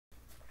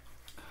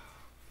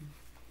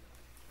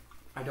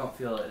I don't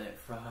feel it. It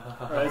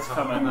It's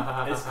coming.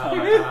 It's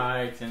coming.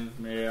 frightens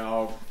me.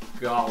 Oh,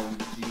 God,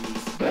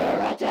 jeez.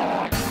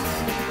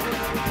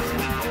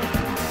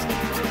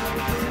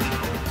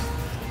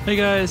 Hey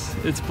guys,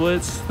 it's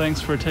Blitz.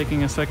 Thanks for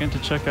taking a second to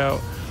check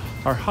out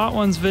our Hot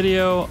Ones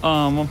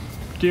video.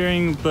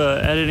 During the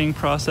editing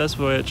process,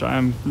 which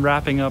I'm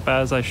wrapping up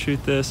as I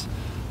shoot this,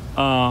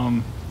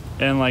 and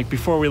like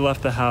before we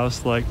left the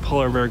house, like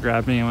Polar Bear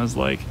grabbed me and was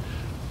like,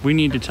 we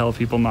need to tell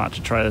people not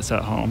to try this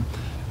at home.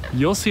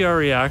 You'll see our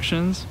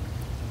reactions,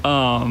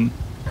 but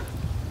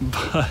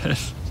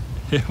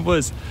it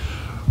was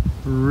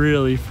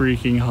really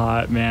freaking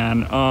hot,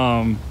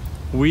 man.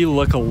 We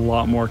look a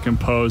lot more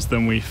composed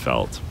than we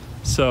felt.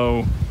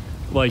 So,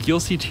 like, you'll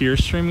see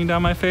tears streaming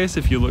down my face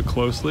if you look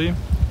closely.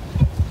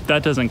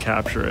 That doesn't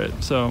capture it.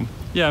 So,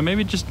 yeah,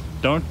 maybe just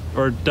don't,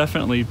 or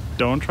definitely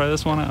don't try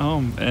this one at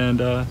home, and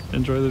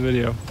enjoy the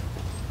video.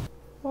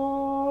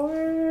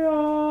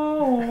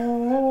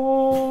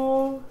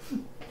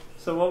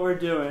 So what we're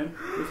doing,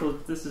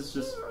 this is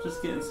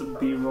just getting some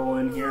B-roll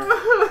in here.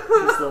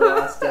 This is the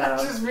last dab.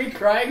 Just me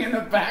crying in the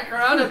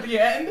background at the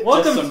end.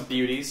 Just some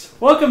beauties.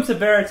 Welcome to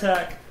Bear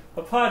Attack,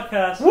 a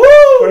podcast Woo!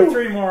 where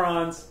three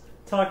morons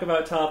talk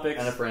about topics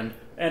And a friend.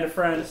 and a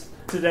friend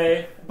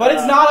today. But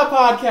it's not a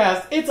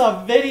podcast. It's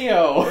a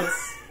video.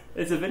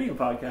 It's a video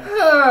podcast.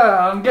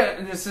 I'm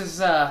getting. This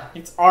is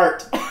It's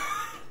art.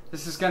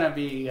 this is gonna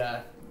be.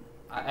 I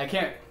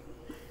can't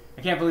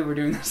believe we're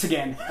doing this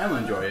again. I'll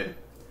enjoy it.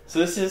 So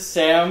this is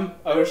Sam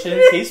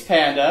Oceans. He's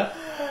Panda.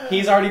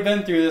 He's already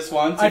been through this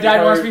once. I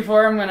died once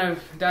before. I'm gonna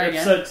die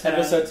again.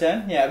 Episode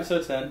 10? Yeah,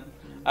 episode 10.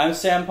 I'm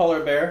Sam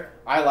Polar Bear.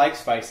 I like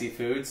spicy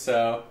food,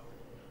 so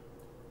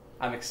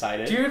I'm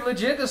excited. Dude,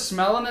 legit, the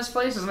smell in this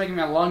place is making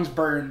my lungs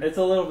burn. It's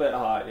a little bit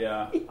hot,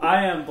 yeah.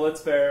 I am Blitz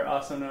Bear,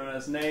 also known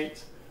as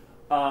Nate.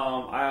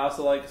 I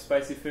also like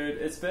spicy food.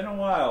 It's been a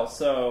while,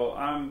 so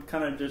I'm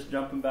kind of just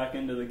jumping back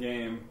into the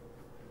game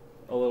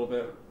a little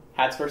bit.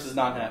 Hats versus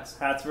non-hats.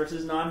 Hats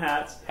versus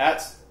non-hats.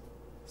 Hats.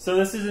 So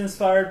this is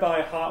inspired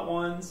by Hot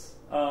Ones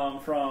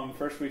from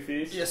First We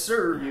Feast. Yes,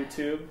 sir.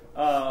 YouTube.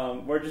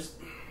 We're just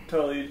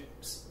totally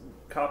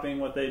copying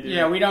what they do.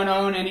 Yeah, we don't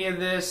own any of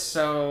this,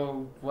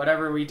 so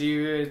whatever we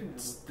do,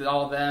 it's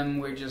all them.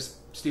 We're just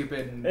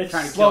stupid and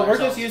trying to kill Well, we're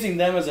ourselves. just using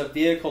them as a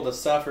vehicle to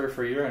suffer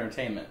for your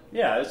entertainment.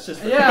 Yeah, it's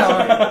just...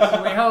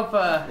 Yeah, we hope.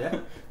 Yeah.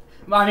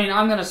 I mean,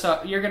 I'm gonna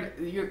suffer. You're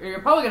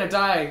probably gonna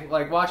die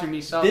like watching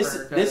me suffer.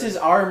 This is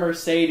our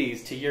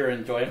Mercedes to your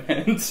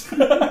enjoyment.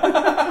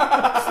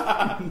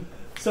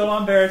 So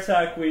on Bear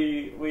Attack,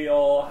 we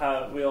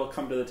all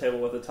come to the table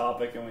with a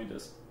topic and we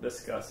just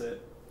discuss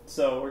it.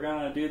 So we're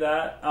gonna do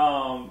that.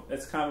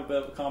 It's kind of a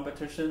bit of a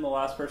competition. The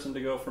last person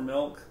to go for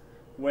milk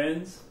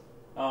wins,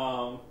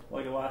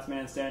 like a last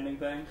man standing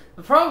thing.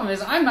 The problem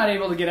is I'm not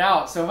able to get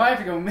out, so if I have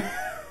to go.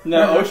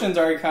 No, Ocean's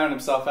already counted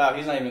himself out.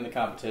 He's not even in the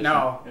competition.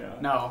 No, Yeah.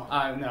 no,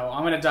 I'm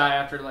gonna die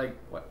after like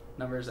what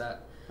number is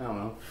that? I don't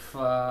know.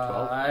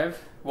 5.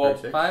 Well,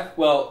 5?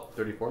 Well,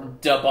 34.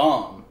 Da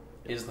Bomb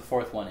is the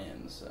fourth one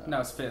in. So.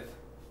 No, it's 5th.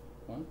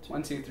 1, 2.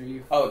 1, 2,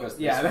 3. Oh, it goes.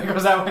 Yeah, this that way.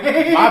 goes that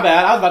way. My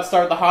bad. I was about to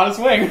start with the hottest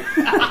wing.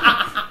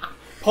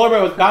 Polar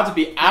Bear was about to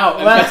be out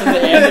and gets to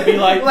the end and be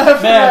like,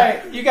 Left,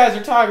 man, right. you guys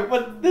are talking,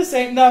 but this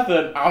ain't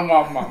nothing.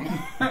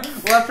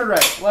 Left or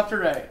right? Left or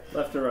right?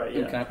 Left or right? Ooh,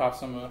 Yeah. can I pop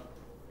some?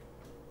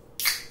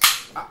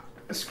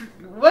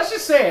 Let's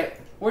just say it.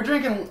 We're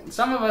drinking.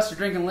 Some of us are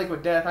drinking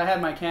Liquid Death. I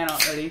had my can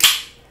out ready.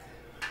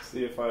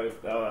 See if I...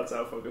 Oh, that's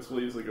out of focus.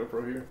 We'll use the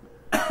GoPro here.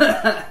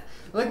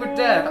 Liquid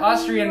Death,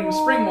 Austrian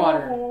spring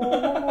water.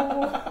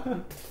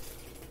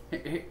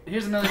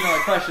 Here's a $1 million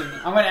question.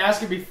 I'm going to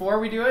ask it before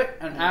we do it,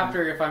 and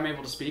after if I'm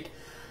able to speak.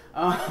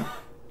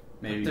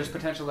 Maybe. There's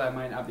potential that I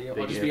might not be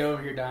able. I'll Big just if. be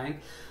over here dying.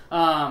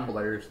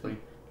 Hilariously.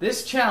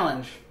 This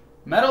challenge,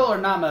 metal or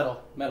not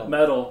metal? Metal.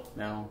 Metal.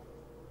 No.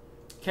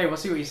 Okay, we'll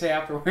see what you say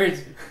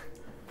afterwards.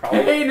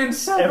 Probably. Pain and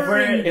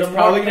suffering. It's The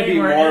probably more gonna be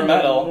pain we're more in, the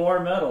metal. More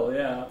metal,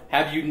 yeah.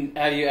 Have you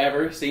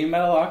ever seen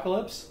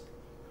Metalocalypse?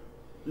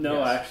 No,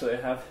 Yes. actually,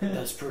 I haven't.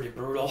 That's pretty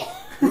brutal.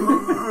 Do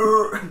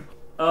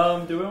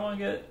we want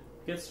to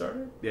get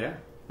started? Yeah.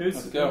 Who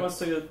Let's go. wants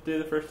to do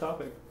the first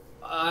topic?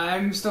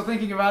 I'm still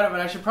thinking about it, but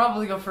I should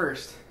probably go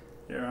first.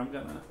 Here, I'm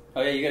gonna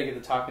Oh yeah, you gotta get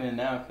the talking in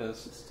now,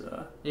 because just.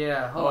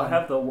 Yeah, hold Oh, on. I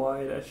have the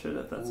wide. I should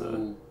have. That's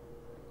Ooh,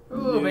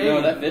 no,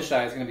 baby. that fish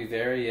eye is gonna be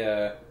very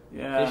yeah.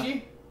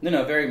 Fishy?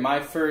 No, very my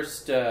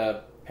first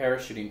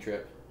parachuting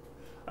trip.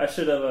 I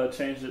should have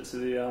changed it to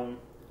the.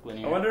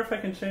 Linear. I wonder if I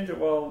can change it.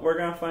 Well, we're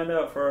gonna find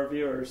out for our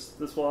viewers.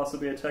 This will also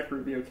be a tech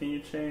review. Can you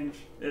change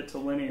it to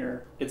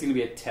linear? It's gonna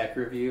be a tech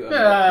review of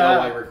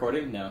while you're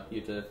recording. No, you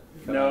have to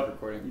come No. out of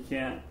recording. You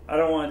can't. I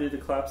don't want to do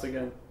the claps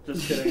again.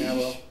 Just kidding. I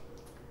will.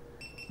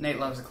 Nate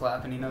loves a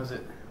clap, and he knows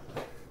it.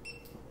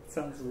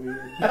 Sounds weird.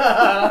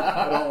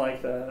 I don't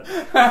like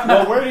that.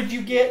 Well, where did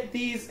you get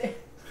these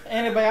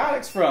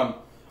antibiotics from?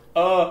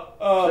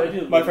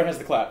 My friend has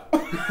the clap.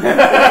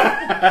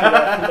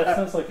 That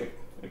sounds like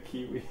a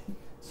kiwi.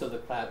 So the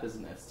clap is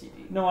an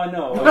STD. No, I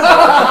know.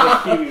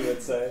 That's what a kiwi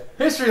would say.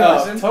 History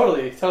lesson.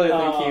 Totally the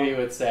thing Kiwi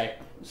would say.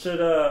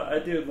 Should I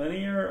do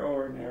linear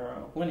or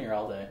narrow? Linear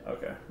all day.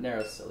 Okay.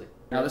 Narrow's silly.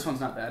 No, this one's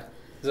not bad.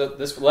 So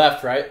this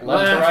left, right?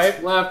 Left to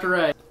right? Left to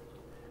right.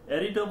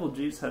 Eddie Double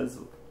G's has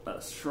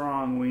a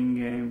strong wing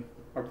game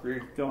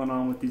Agreed. going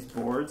on with these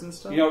boards and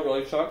stuff. You know what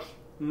really sucks?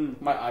 Mm.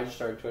 My eyes just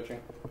started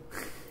twitching.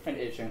 And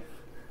itching.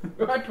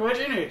 What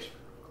twitching itch?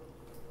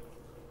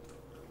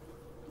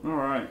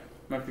 Alright.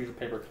 I have to use a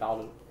paper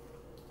towel.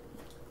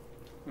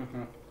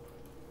 Mm-hmm.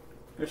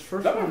 This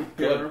first That one's one's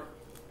good.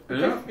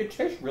 good. It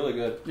tastes really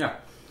good. Yeah.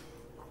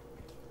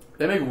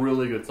 They make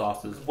really good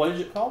sauces. What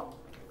is it called?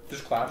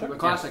 Just classic? The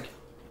classic.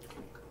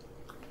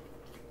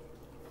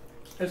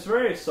 It's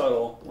very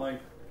subtle. Like,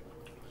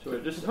 so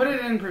it just To put it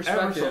in ever so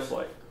perspective,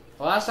 slight.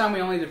 the last time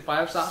we only did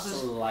 5 sauces.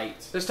 Slight.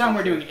 This time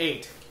we're doing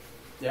 8.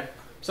 Yeah.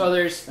 So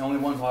there's, And only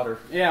one's hotter,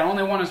 yeah,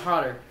 only one is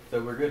hotter.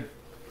 so we're good.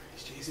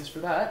 Praise Jesus for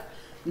that.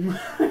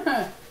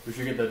 We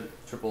should get the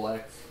triple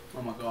X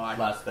Oh my god.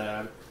 last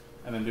dab,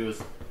 and then do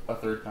this a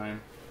third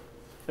time.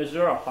 Is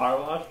there a hot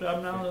wash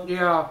job now?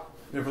 Yeah.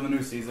 Yeah, for the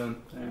new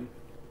season. And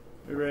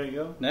we ready to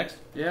go? Next?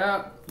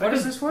 Yeah. What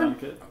is this one? Sound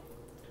good.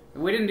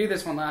 We didn't do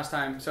this one last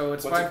time, so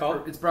it's What's it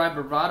called? It's by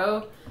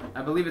Bravado.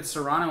 I believe it's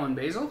Serrano and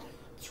Basil.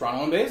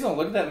 Serrano and basil.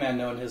 Look at that man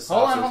knowing his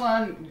Hold sauces.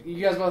 on.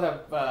 You guys both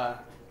have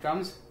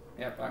drums?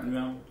 Yeah, fine.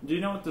 No. Do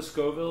you know what the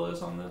Scoville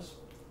is on this?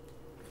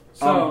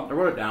 So I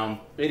wrote it down.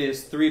 It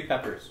is 3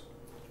 peppers.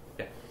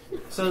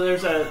 So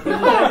there's a thing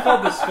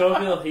called the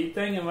Scoville heat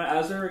thing, and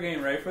as we were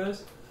getting ready for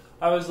this,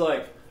 I'm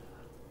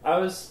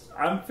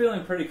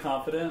feeling pretty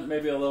confident,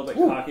 maybe a little bit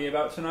Ooh. cocky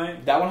about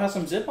tonight. That one has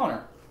some zip on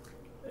her.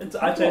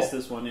 I taste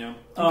this one, yeah.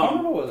 I'm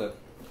comfortable with it.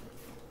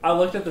 I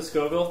looked at the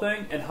Scoville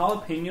thing, and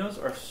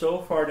jalapenos are so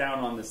far down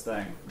on this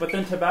thing, but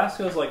then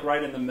Tabasco's like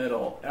right in the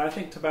middle, and I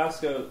think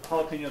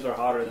jalapenos are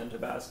hotter than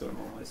Tabasco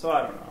normally. So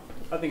I don't know.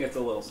 I think it's a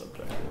little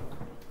subjective.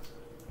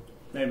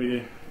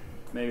 Maybe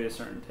a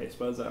certain taste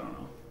buds. I don't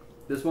know.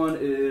 This one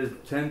is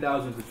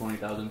 10,000 to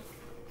 20,000.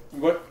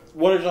 What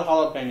is a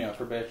jalapeno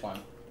for baseline?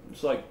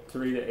 It's like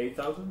 3,000 to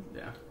 8,000,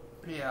 Yeah.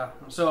 Yeah.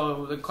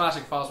 So the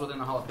classic falls within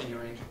the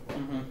jalapeno range.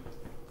 Mm-hmm.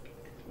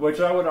 which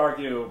I would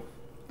argue,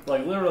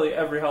 like literally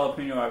every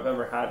jalapeno I've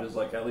ever had is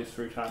like at least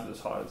 3 times as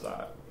hot as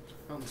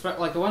that.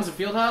 Like the ones at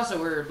Fieldhouse that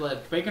were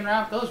like bacon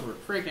wrapped, those were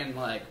freaking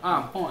like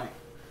on point.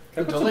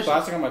 Can I put Delicious. some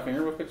plastic on my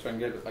finger real quick so I can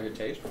get like a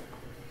taste?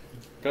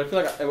 Because I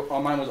feel like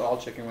all mine was all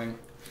chicken wing.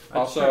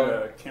 I just Also-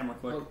 tried a camera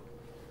click. Oh.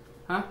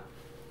 Huh?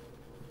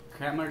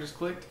 Camera just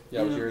clicked?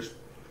 Yeah, it was Yeah. yours.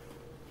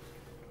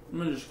 I'm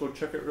gonna just go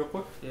check it real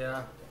quick.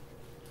 Yeah.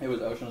 It was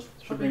Ocean's.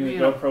 Should Probably bring the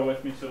being a- GoPro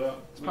with me so that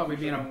It's probably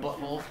being a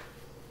butthole.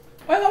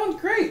 Oh, that one's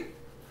great.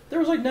 There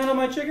was like none on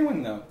my chicken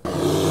wing though.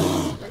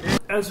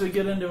 As we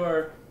get into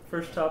our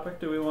first topic,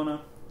 do we want to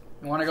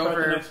You want to go start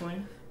the for next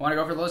one?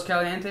 Los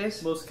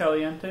Calientes? Los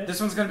Calientes. This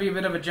one's gonna be a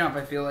bit of a jump,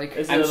 I feel like.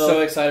 Is it I'm a so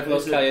little- excited for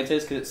is those it-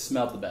 calientes because it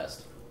smelled the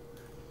best.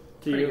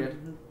 to pretty you?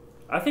 good.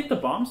 I think the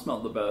bomb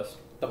smelled the best.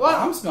 The What?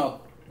 bomb smelled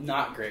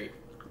not great.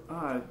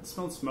 It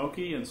smelled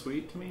smoky and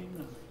sweet to me.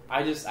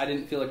 I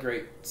didn't feel a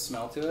great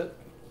smell to it.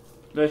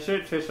 They say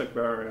it tastes like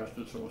berry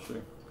acid, so we'll see.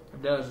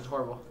 It does. It's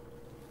horrible.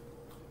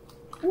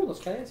 Ooh, those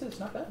calientes,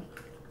 not bad.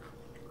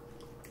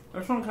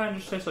 This one kind of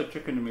just tastes like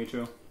chicken to me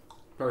too.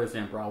 Probably the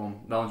same problem.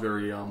 That one's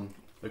very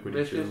liquidy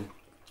Viscous. too.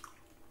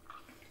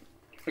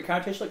 It kind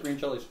of tastes like green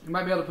chilies. You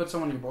might be able to put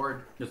some on your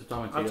board. Just a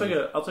tomato.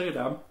 I'll take a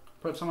dab.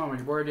 Put some on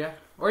your board, yeah.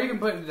 Or you can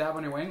put a dab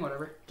on your wing,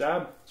 whatever.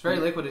 Dab. It's very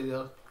liquidy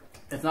though.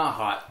 It's not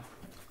hot.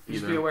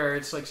 Just either. be aware,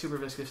 it's like super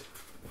viscous.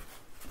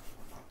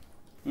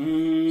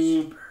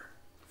 Mmm.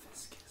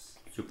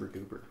 Super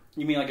duper.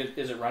 You mean like,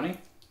 is it runny?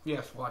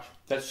 Yes, watch.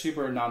 That's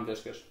super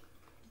non-viscous.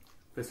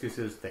 Viscous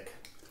is thick.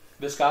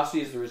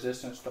 Viscosity is the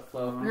resistance to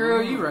flow.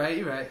 Girl, you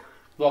right.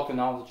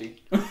 Volcanology.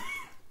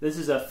 This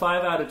is a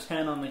 5 out of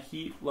 10 on the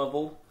heat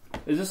level.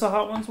 Is this a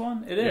Hot Ones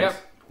one? It is. Yep.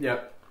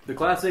 Yep. The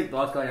classic, the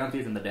Los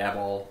Calientes, and the dab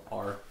all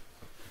are.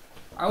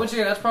 I would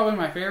say that's probably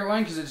my favorite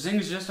one because it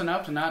zings just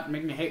enough to not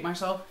make me hate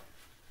myself.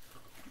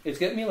 It's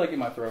getting me like in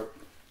my throat.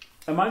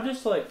 Am I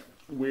just like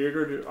weird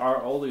or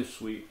are all these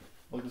sweet?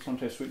 Like this one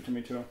tastes sweet to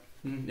me too.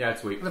 Yeah,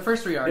 it's sweet. The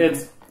first 3 are.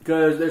 It's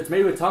because it's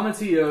made with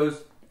tomatillos,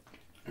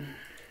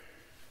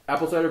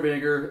 apple cider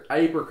vinegar,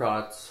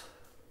 apricots.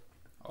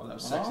 Oh, that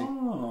was sexy.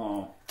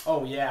 Oh.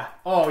 Oh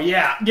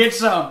yeah. Get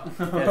some. It's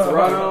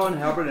serrano and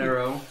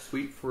habanero,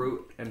 sweet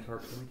fruit, and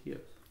tart tomatillos.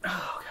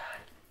 Oh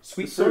god.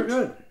 Sweet It's so fruit.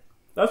 good.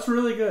 That's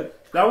really good.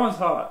 That one's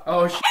hot.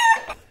 Oh shit.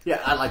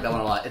 Yeah, I like that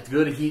one a lot. It's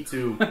good heat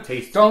to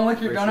taste. Don't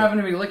ratio. have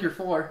anybody lick your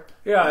floor.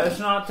 Yeah, it's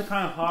not the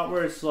kind of hot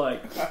where it's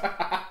like,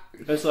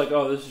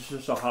 oh, this is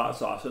just a hot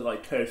sauce. It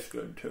like tastes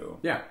good too.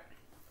 Yeah.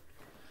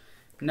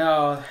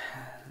 No.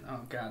 Oh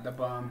god, the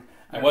bomb.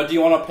 And what do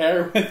you want to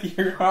pair with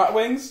your hot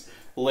wings?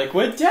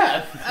 Liquid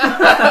Death.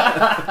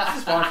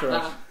 Sponsor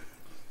us.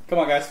 Come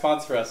on, guys,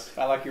 sponsor us.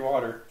 I like your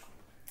water.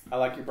 I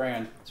like your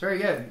brand. It's very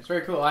good. It's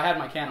very cool. I had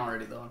my can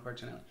already though,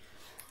 unfortunately.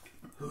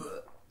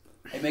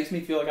 It makes me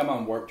feel like I'm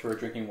on Warped Tour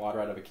drinking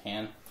water out of a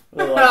can.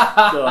 The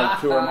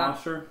like tour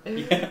monster.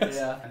 Yes.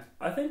 Yeah.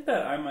 I think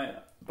that I might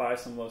buy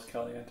some Los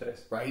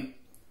Calientes. Right?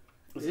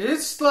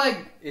 It's like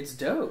It's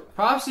dope.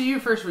 props to you,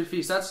 First We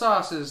Feast. That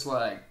sauce is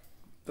like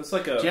That's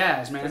like a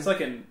jazz, man. It's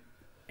like an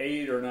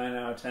 8 or 9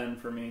 out of 10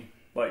 for me,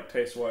 like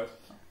taste wise.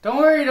 Don't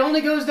worry, it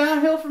only goes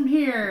downhill from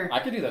here. I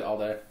could do that all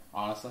day,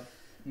 honestly.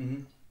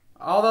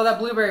 Although that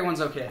blueberry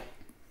one's okay.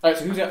 All right,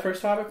 so who's got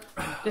first topic?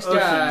 This Oceans.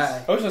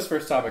 guy. Ocean's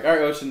first topic. All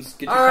right, Oceans,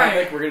 get your All right.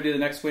 topic. We're gonna do the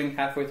next swing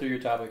halfway through your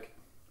topic.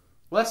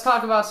 Let's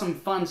talk about some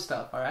fun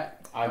stuff, all right?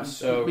 I'm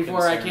so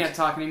Before I concerned. can't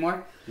talk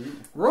anymore.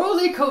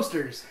 Roller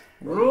coasters.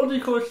 Roller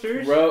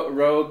coasters.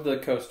 Rode the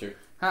coaster.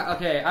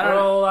 Okay, I don't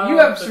Roll know. You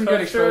out have the some good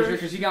coasters. exposure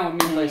because you got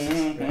with me places.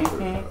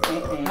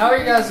 Mm-hmm. How are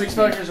you guys'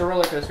 exposures to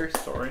roller coasters?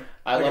 Sorry.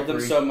 I I love them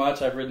agree. so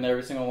much. I've ridden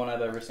every single one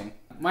I've ever seen.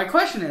 My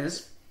question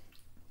is,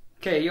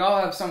 okay, you all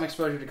have some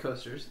exposure to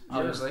coasters,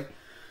 obviously.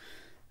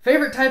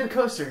 Favorite type of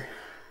coaster?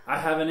 I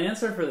have an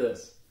answer for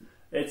this.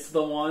 It's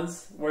the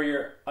ones where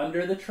you're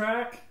under the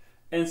track,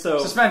 and so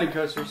Suspended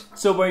coasters.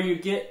 where you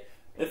get,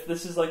 if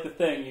this is like the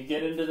thing, you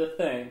get into the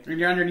thing, And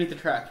you're underneath the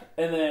track.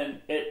 and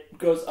then it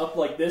goes up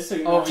like this, so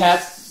you're Oh, not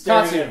just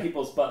staring Tatsu. at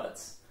people's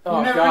butts.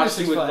 Oh never been to gosh,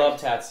 Six you would Flags. love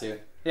Tatsu.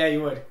 Yeah,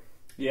 you would.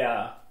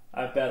 Yeah,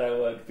 I bet I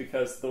would,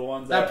 because the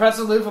ones That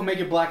pretzel loop will make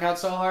you black out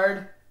so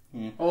hard.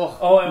 Hmm. Oh,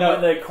 oh, and No.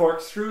 when they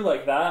corkscrew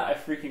like that, I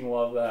freaking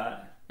love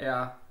that.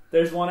 yeah.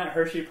 There's one at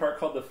Hershey Park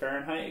called the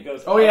Fahrenheit. It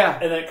goes Oh, up, yeah.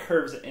 and then it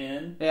curves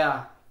in.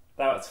 Yeah.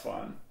 That's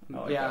fun. I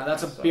like Yeah, that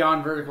that's a kind of stuff.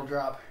 beyond vertical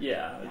drop.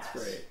 Yeah, it's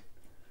great.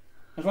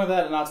 There's one of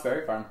that at Knott's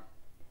Berry Farm.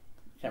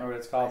 Can't remember what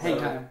it's called. Hang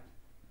but- time.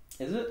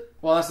 Is it?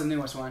 Well, that's the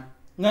newest one.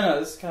 No,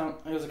 this is kind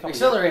of, it was a couple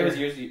Accelerator. Years,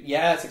 it was years,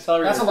 yeah, it's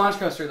Accelerator. That's a launch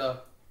coaster, though.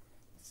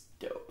 It's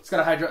dope. It's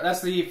got a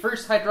That's the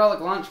first hydraulic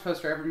launch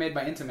coaster ever made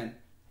by Intamin.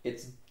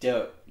 It's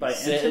dope. By You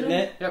sit in Intamin?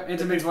 it. Yep,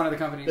 Intamin's one of the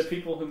The companies.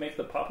 people who make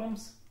the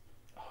Pop'ems?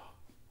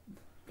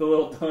 The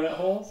little donut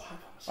holes?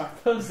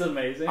 Aren't those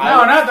amazing?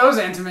 No, not those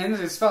Intamins.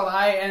 It's spelled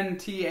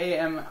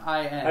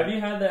Intamin. Have you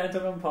had the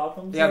Entenmann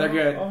Pop'ems? Yeah, they're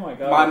good. Oh my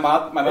god. My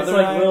It's mother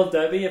like and I, Little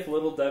Debbie if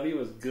Little Debbie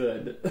was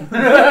good.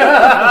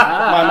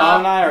 my mom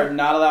and I are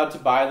not allowed to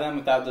buy them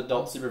without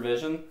adult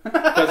supervision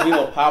because we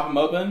will pop them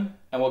open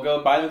and we'll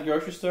go buy them at the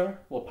grocery store.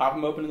 We'll pop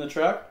them open in the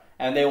truck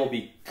and they will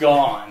be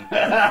gone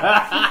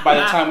by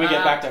the time we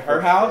get back to her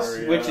For house,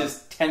 sure, yeah. which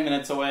is 10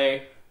 minutes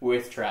away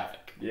with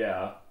traffic.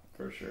 Yeah,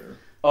 for sure.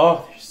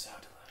 Oh, they're so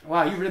delicious.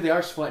 Wow, you really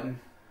are sweating.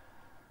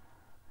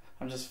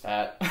 I'm just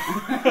fat.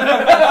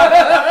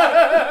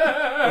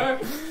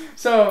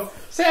 So,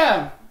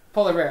 Sam,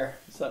 polar bear.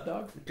 What's up,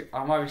 dog?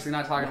 I'm obviously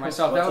not talking to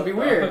myself. That would be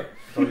What's up,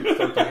 weird.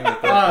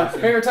 Favorite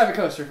Favorite type of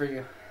coaster for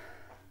you?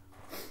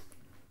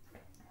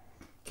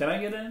 Can I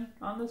get in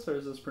on this or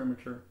is this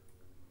premature?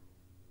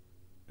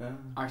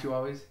 Aren't you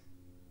always?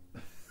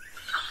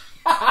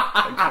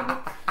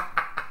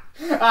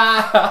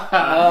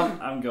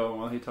 I'm going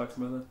while he talks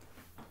about it.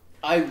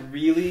 I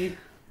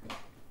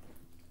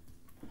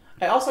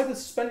also like the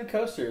suspended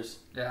coasters.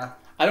 Yeah.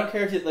 I don't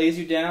care if it lays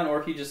you down or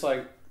if you just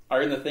like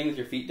are in the thing with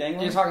your feet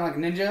dangling. You're talking like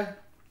Ninja?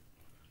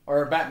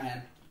 Or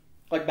Batman?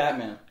 Like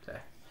Batman. Okay.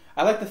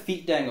 I like the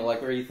feet dangle,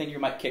 like where you think you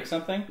might kick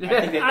something. Yeah.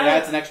 I think it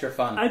adds an extra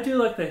fun. I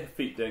do like the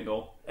feet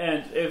dangle.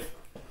 And if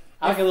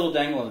I like a little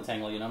dangle in the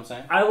tangle, you know what I'm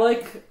saying? I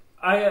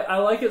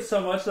like it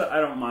so much that I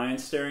don't mind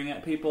staring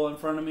at people in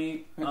front of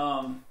me.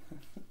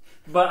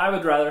 But I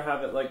would rather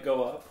have it like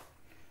go up.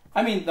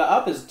 I mean, the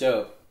up is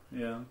dope,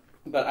 Yeah.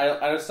 but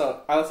I just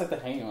like the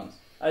hanging ones.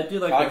 I do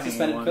like I the like hanging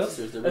suspended ones.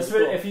 coasters. They're really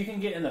Especially cool. if you can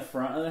get in the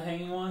front of the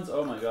hanging ones,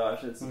 oh my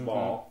gosh, it's a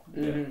ball.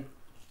 Mm-hmm.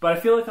 But I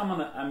feel like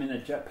I'm in a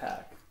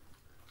jetpack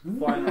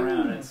flying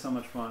around. It's so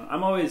much fun. I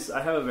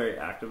have a very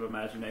active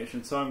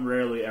imagination, so I'm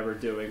rarely ever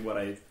doing what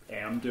I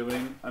am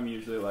doing. I'm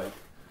usually like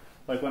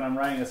when I'm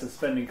riding a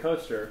suspending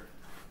coaster,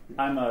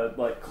 I'm a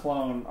like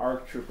clone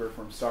ARC trooper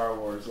from Star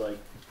Wars, like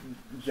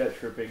jet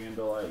tripping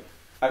into like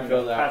I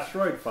feel that.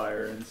 asteroid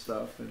fire and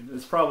stuff. And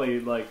it's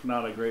probably like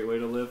not a great way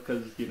to live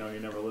because you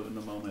never live in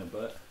the moment.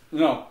 But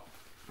No,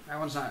 That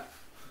one's not.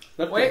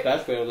 that's Wait. the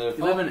best way to live.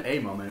 You live in a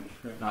moment,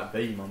 not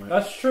the moment.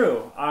 that's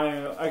true.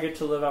 I get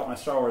to live out my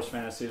Star Wars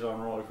fantasies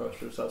on roller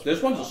coasters. That's This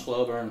pretty one's a fun.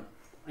 slow burn.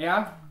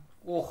 Yeah?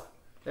 Oh,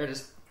 there it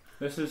is.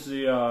 This is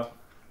the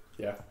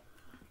ghost,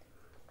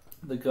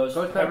 Ghost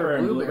pepper, pepper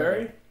and blueberry.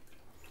 blueberry.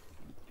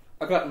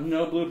 I got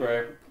no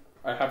blueberry.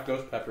 I have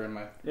ghost pepper in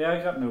my. Yeah,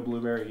 I got no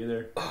blueberry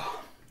either.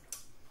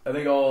 I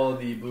think all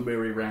the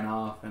blueberry ran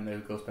off and the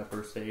ghost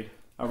pepper stayed.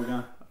 Are we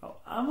gonna? Oh,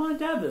 I want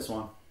to dab this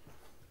one.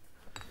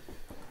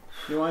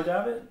 You want to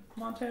dab it,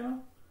 Montana?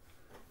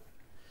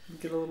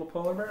 Get a little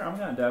polar bear. I'm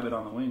gonna dab it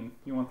on the wing.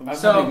 You want the I wing? have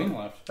So- no wing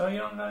left. Oh, you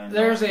don't got any?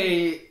 There's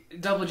a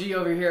Double G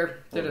over here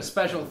did a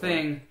special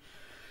thing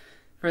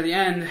for the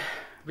end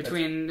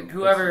between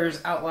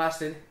whoever's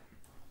outlasted.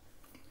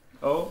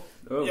 Oh.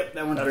 Yep,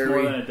 that one's That's very.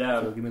 more than a So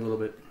dab. give me a little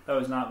bit That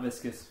was not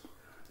viscous.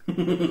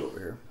 over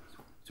here,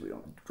 so we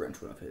don't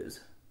drench one of his.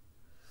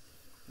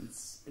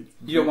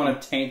 You don't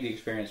want to taint the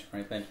experience for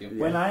me. Thank you.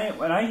 When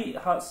I eat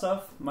hot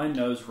stuff, my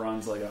nose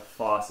runs like a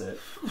faucet,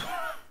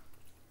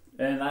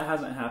 and that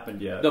hasn't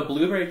happened yet. The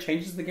blueberry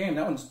changes the game.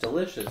 That one's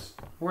delicious.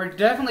 We're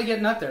definitely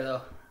getting up there,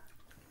 though.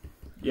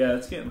 Yeah,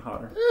 it's getting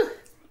hotter.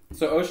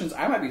 So Oceans,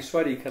 I might be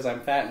sweaty because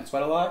I'm fat and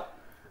sweat a lot,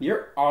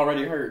 You're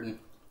already hurting.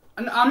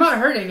 I'm not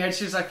hurting. It's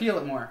just I feel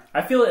it more.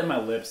 I feel it in my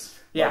lips.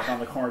 Yeah. Like on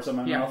the corners of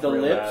my Yeah. mouth. The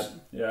real lips?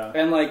 bad. Yeah.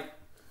 And like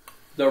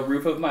the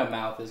roof of my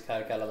mouth is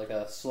kind of like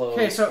a slow,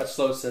 Okay, so- a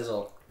slow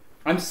sizzle.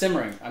 I'm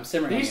simmering. These on the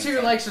two are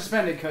inside. like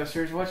suspended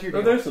coasters. What's your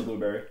Oh, deal? there's the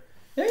blueberry.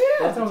 Yeah,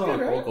 That sounds it's like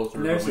good, a roller right? coaster.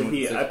 And there's the when we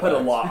heat. went I to put a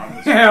Six lot on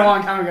this. Yeah, a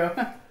long time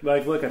ago.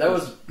 Like, look at That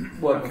this. was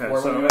what Okay,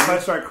 before so we if I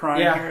went. start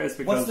crying Yeah. here, it's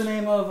because What's the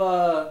name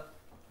of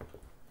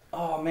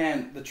oh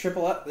man, the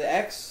the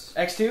X?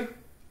 X2.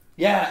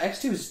 Yeah,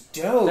 X2 is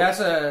dope. That's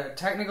a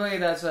technically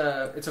it's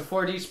a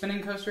 4D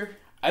spinning coaster.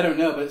 I don't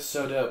know, but it's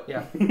so dope.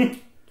 Yeah.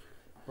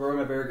 Where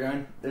my favorite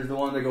kind is the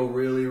one that go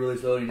really, really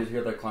slow, and you just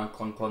hear the clunk,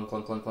 clunk, clunk,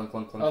 clunk, clunk, clunk,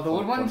 clunk, clunk. Oh, the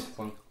wood clunk, ones?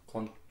 Clunk,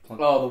 clunk,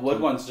 clunk, Oh, the wood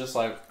one's just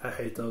like I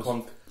hate those.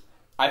 clunk,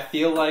 I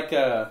feel like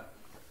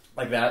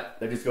like that.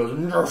 That just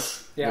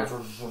goes. Yeah.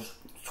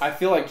 I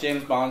feel like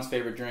James Bond's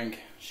favorite drink,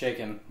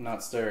 shaken,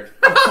 not stirred.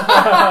 Do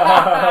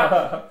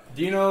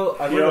you know?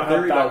 I've You heard don't a have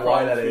theory back about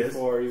why that problems is.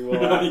 before, you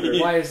will after.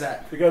 Why is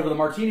that? Because with a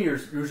martini, you're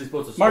usually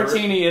supposed to stir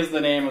Martini is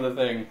the name of the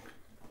thing.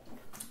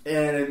 it,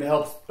 and it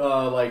helps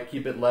like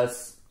keep it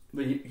less,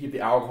 keep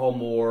the alcohol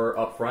more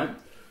up front.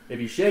 If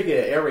you shake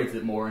it, it aerates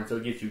it more, and so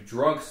it gets you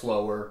drunk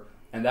slower,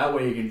 and that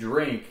way you can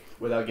drink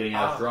without getting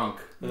as drunk.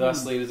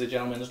 Thus, ladies and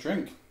gentlemen,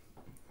 drink.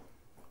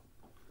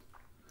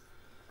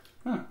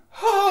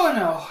 Oh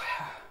no.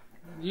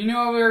 You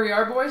know where we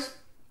are, boys?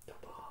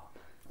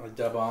 A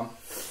dub bomb.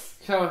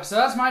 So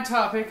that's my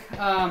topic.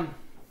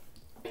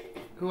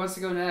 Who wants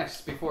to go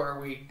next before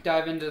we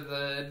dive into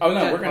the? Oh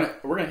no, dead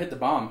we're gonna hit the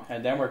bomb,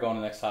 and then we're going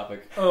to the next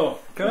topic. Oh,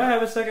 can I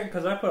have a second?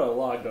 Because I put a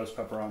lot of ghost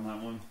pepper on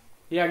that one.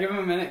 Yeah, give him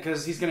a minute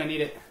because he's gonna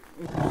need it.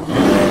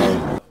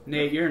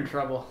 Nate, you're in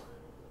trouble.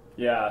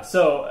 Yeah,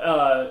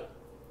 so,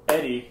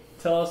 Eddie,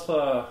 tell us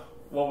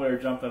what we were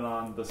jumping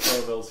on the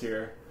Scovilles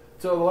here.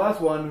 So the last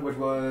one, which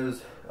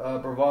was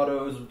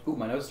Bravado's Ooh,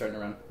 my nose is starting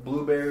to run.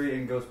 blueberry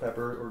and ghost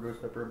pepper, or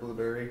ghost pepper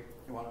blueberry,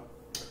 You wanna?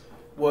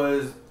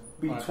 was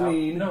Wanna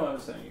between. No, I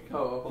was saying you can.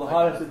 Oh, Well, the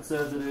hottest it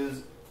says it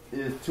is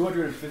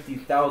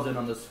 250,000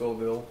 on the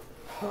Scoville.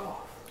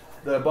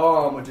 The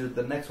bomb, which is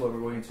the next one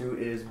we're going to,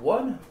 is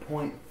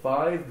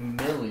 1.5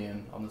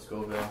 million on the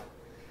Scoville.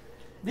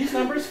 These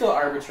numbers feel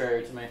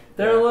arbitrary to me.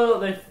 They're a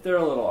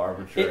little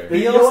arbitrary. It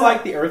feels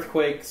like the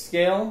earthquake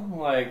scale.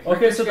 Like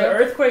Okay, so the scale?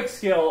 earthquake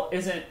scale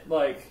isn't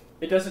like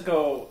it doesn't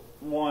go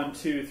 1,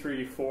 2,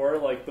 3, 4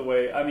 like the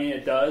way. I mean,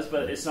 it does,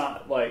 but it's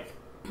not like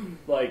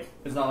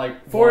It's not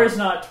like 4 one. is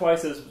not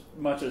twice as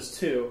much as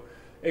 2.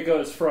 It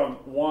goes from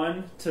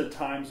 1 to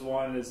times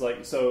 1 is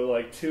like so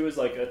like 2 is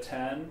like a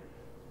 10,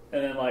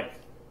 and then like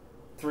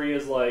 3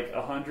 is like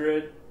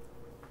 100,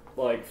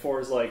 like 4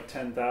 is like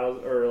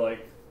 10,000 or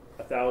like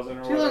 1,000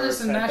 or Do you learn whatever.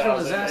 this in natural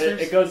 10,000.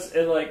 disasters?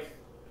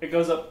 It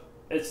goes up.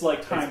 It's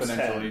like times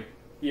exponentially. 10.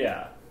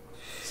 Yeah.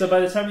 So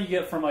by the time you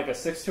get from like a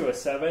 6 to a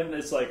 7,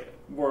 it's like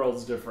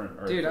worlds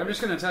different. Dude, I'm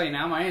just gonna tell you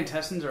now, my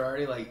intestines are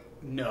already like,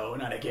 no,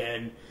 not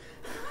again.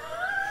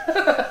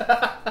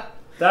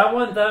 That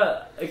one,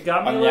 it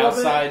got me on a the little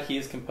outside, he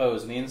is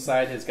composed. On the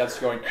inside, his guts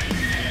are going. bit.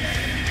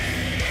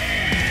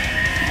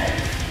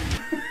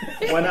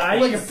 When I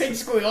Like eat, a pig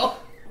squeal.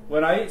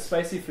 when I eat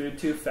spicy food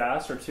too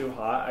fast or too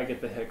hot, I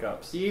get the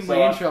hiccups. You eat So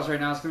my entrails right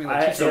now, it's gonna be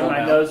like and my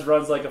now. nose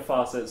runs like a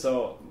faucet.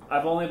 So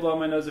I've only blown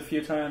my nose a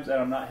few times,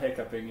 and I'm not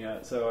hiccuping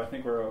yet. So I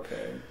think we're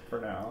okay for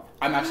now.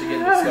 I'm actually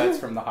getting the sweats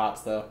from the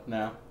hots though.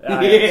 Now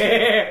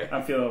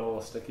I'm feeling a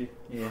little sticky.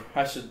 Yeah.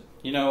 I should.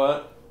 You know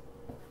what?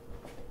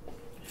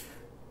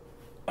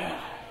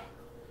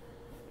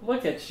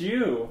 Look at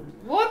you,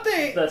 What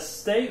the? the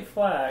state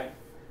flag.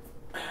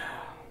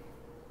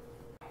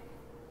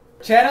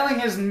 Channeling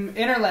his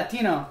inner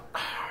Latino.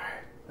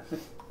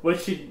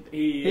 Which he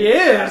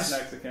is. half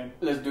Mexican.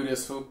 Let's do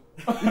this, fool.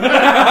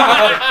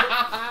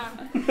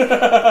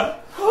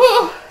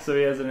 So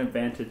he has an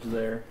advantage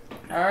there.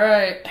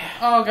 Alright.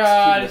 Oh Keep the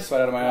god.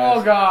 sweat out of my eyes.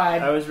 Oh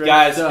god. I was ready.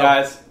 Guys,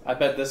 I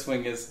bet this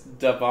wing is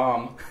the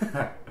bomb.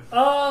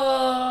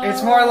 Oh,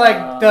 It's more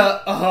like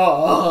the.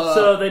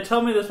 So they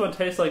tell me this one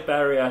tastes like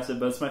battery acid,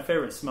 but it's my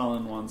favorite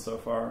smelling one so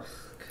far.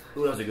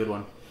 Ooh, that was a good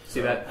one.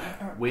 See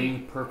that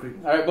wing,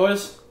 perfect. All right,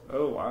 boys,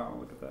 Oh wow,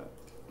 look at that.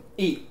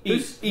 eat.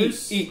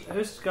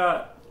 Who's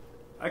got?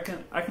 I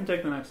can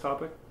take the next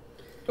topic.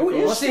 Oh, it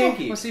We'll is see.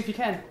 smoky. We'll see if you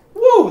can.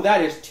 Woo,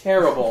 that is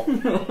terrible.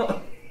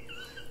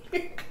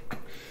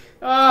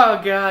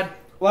 Oh god.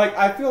 Like,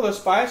 I feel the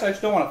spice, I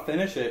just don't want to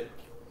finish it.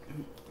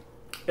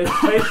 It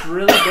tastes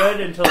really good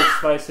until the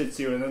spice hits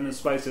you, and then the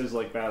spice is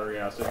like battery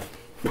acid.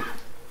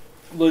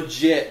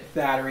 Legit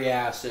battery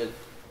acid.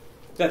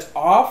 That's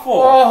awful.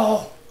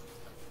 Oh.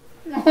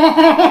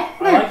 I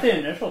like the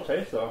initial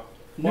taste though.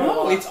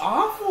 No, it's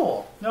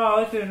awful. No, I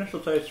like the initial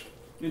taste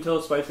until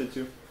the spice hits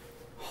you.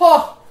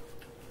 Oh.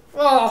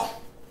 Oh.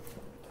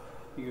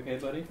 You okay,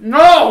 buddy?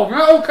 No,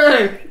 not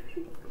okay.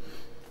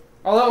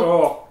 Although,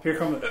 Oh, here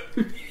comes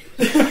it.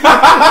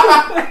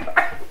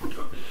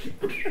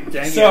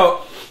 Dang it.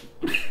 So,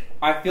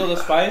 I feel the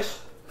spice.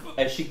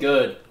 Is she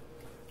good?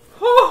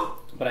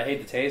 But I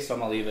hate the taste, so I'm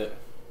gonna leave it.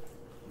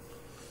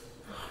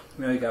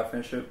 Yeah, you gotta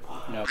finish it.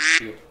 No,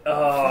 you.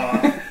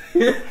 Oh,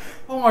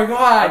 Oh my I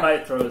god!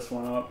 might throw this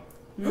one up.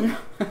 You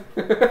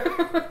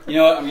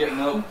know what? I'm getting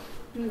milk.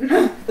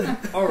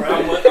 Alright.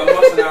 I'm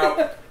busting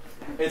out.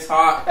 It's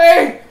hot.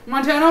 Hey,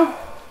 Montano,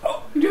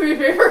 you do me a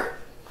favor?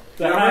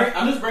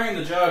 I'm just bringing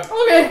the jug.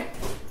 Okay.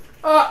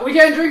 We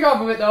can't drink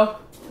off of it though.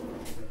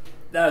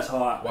 That's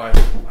hot. Why?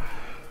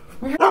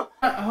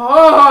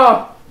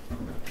 Oh.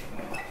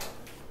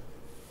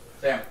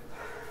 Damn.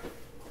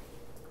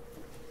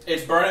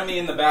 It's burning me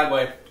in the bad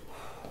way.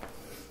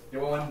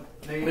 You want one?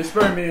 Nate? It's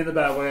burning me in the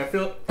bad way. I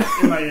feel it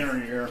in my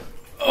inner ear.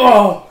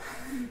 Oh.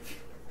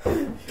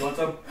 You want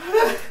some?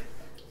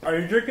 Are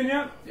you drinking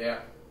yet? Yeah.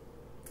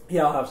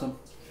 Yeah, I'll have some.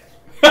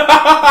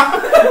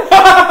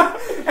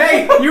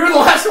 Hey, you were the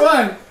last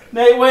one.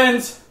 Nate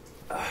wins.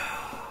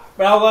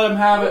 But I'll let him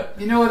have it.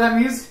 You know what that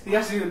means? He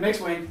has to do the mixed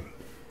wing.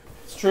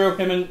 It's true.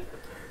 Him and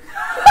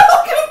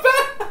Look at him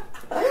back.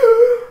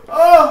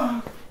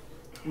 Oh.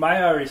 My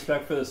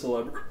respect for the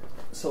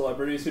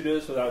celebrities who do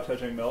this without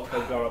touching milk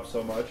has gone up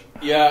so much.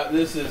 yeah,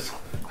 this is.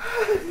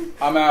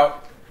 I'm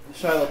out.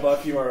 Shia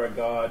LaBeouf, you are a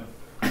god.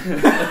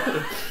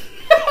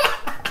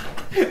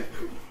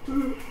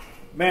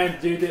 Man,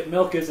 dude, the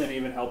milk isn't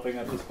even helping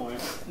at this point.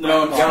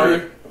 No, I'm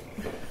sorry.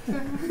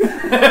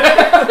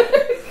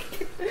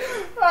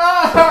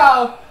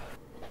 Oh.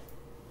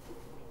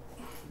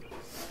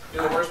 You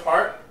know the worst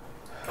part?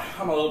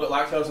 I'm a little bit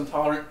lactose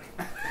intolerant.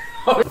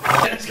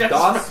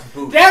 Das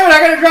Boot. Damn it! I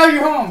gotta drive you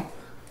home.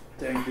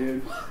 Dang,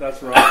 dude,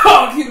 that's rough.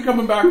 Oh, keep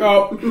coming back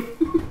up.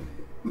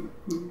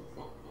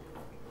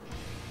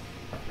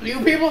 You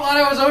people thought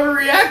I was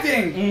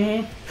overreacting.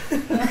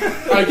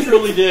 Mm-hmm. I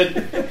truly did.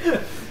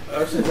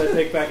 Ever since I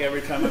take back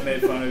every time I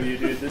made fun of you,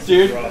 dude, this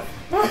Dude. is rough.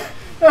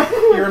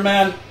 You're a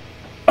man.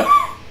 I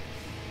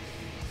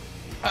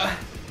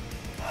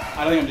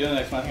don't think I'm doing the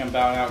next one. I think I'm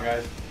bowing out,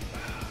 guys.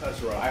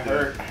 That's rough. I dude.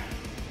 hurt.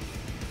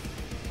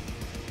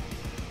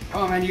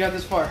 Oh man, you got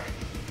this far.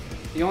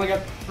 You only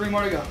got 3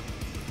 more to go.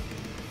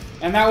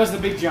 And that was the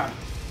big jump.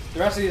 The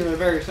rest of these are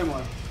very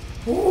similar.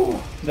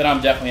 Ooh. Then I'm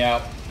definitely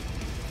out.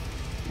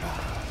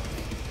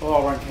 Oh,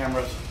 I'll run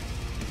cameras.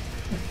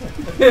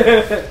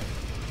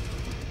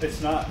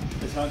 It's not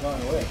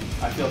going away.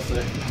 I feel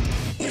sick.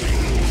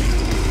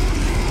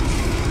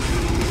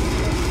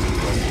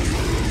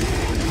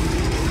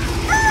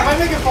 If I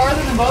make it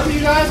farther than both of you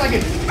guys, I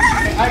could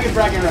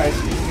bracket rice.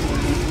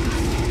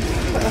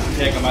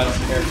 Take them, I don't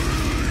care.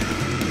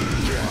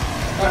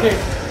 Okay,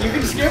 you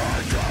can skip.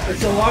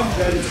 It's a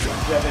longevity of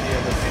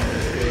the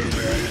famous stage,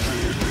 right?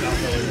 Not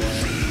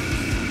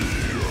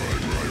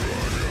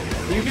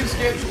really. You can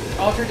skip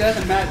Ultra Death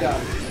and Mad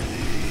Dog.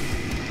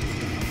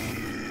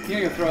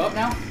 You gonna throw up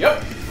now?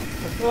 Yep.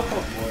 Oh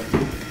boy.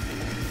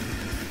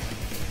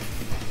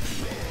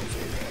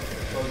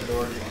 Close the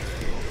door.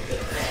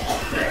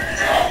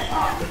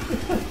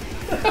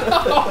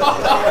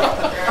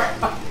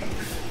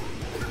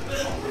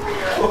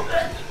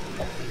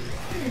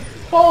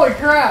 Holy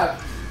crap!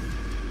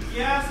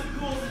 Yes, it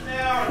cools it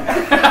down.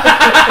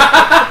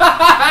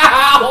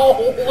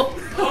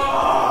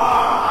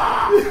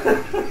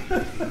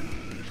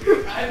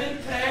 I'm in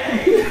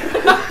pain.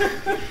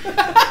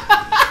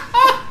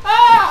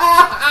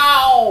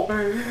 Ow!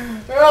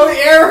 Oh, the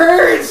air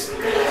hurts!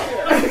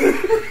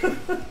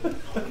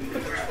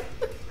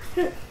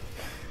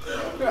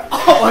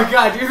 Oh my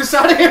god, dude, the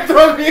sound of him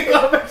throwing me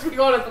up makes me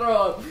want to throw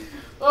up.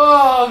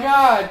 Oh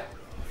god.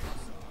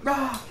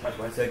 That's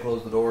why I said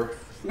close the door.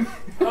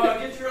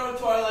 Get your own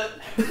toilet.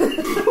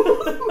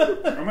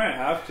 I might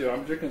have to.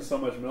 I'm drinking so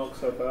much milk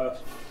so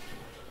fast.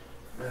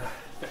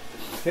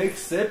 Take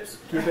sips,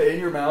 keep it in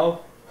your mouth.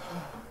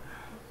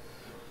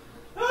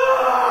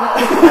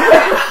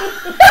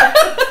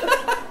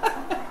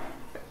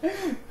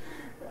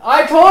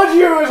 I told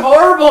you it was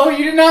horrible,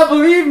 you did not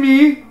believe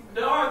me.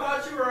 No, I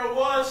thought you were a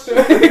wuss.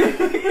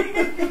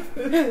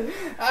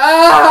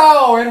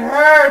 Ow, it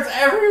hurts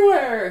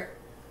everywhere.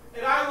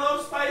 And I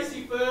love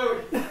spicy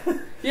food.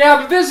 Yeah,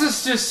 but this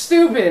is just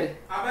stupid.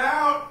 I'm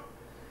out.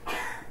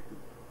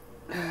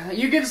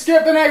 You can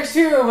skip the next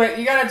 2, but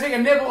you gotta take a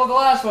nibble of the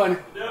last one.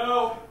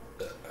 No.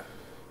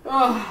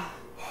 Oh.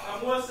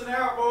 I'm wussing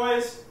out,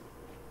 boys.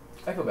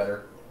 I feel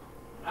better.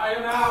 I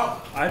am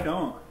out. I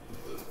don't.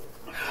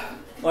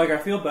 Like, I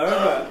feel better,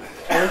 but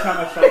every time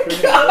I start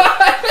drinking milk,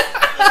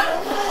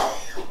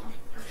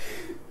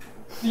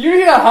 Do you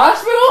need a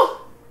hospital?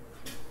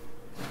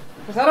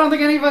 Because I don't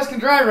think any of us can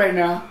drive right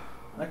now.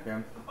 I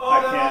can. Oh,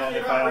 I that can all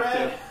came if out I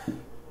have red.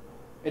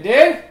 It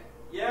did?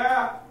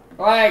 Yeah.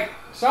 Like,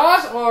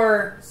 sauce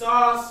or...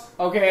 Sauce.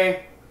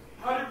 Okay.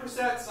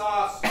 100%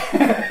 sauce.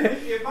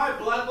 If my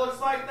blood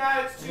looks like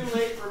that, it's too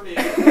late for me.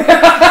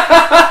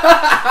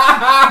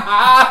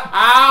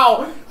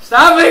 Ow!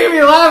 Stop making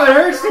me laugh, it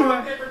hurts too Throw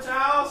much. paper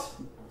towels.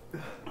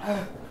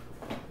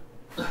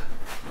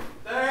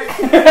 Thanks.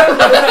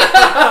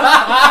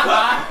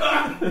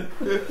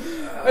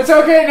 It's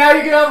okay, now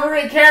you can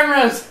operate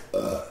cameras.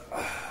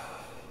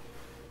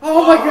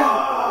 Oh my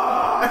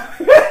god.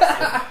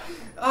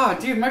 Oh,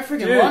 dude, my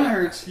freaking Dude, lung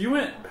hurts. you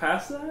went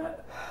past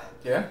that?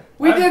 Yeah.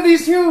 We did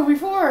these two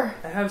before.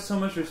 I have so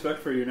much respect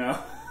for you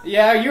now.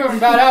 Yeah, you haven't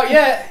bowed out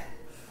yet.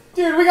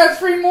 Dude, we got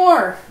 3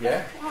 more.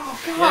 Yeah.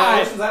 Oh,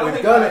 Yeah, God.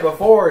 We've done it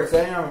before,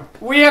 Sam.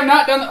 We have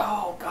not done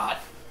oh, God.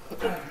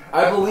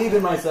 I believe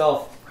in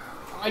myself.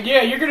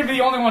 Yeah, you're going to be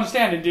the only one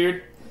standing,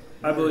 dude.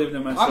 I believed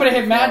in myself. I'm going to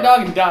hit Mad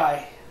Dog and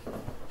die.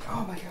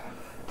 Oh, my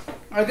God.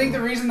 I think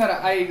the reason that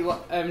I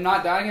am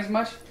not dying as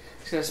much is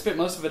because I spit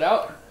most of it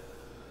out.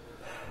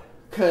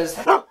 Because,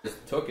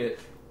 Just took it.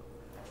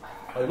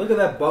 Like, look at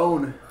that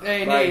bone.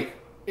 hey, Like- Nate,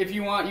 if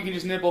you want, you can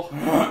just nibble.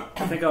 I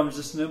think I'll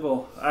just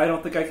nibble. I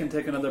don't think I can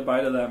take another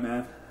bite of that,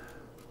 man.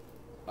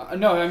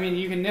 No, I mean,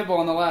 you can nibble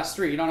on the last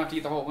 3. You don't have to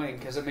eat the whole wing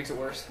because it makes it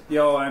worse.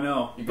 Yo, I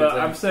know. You But could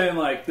I'm say- saying,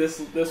 like, this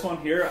one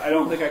here, I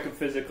don't think I could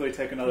physically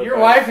take another Your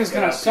bite wife is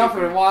going to without suffer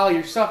puking. while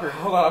you suffer.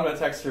 Hold on, I'm gonna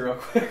text her real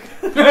quick.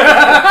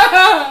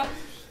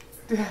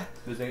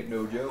 This ain't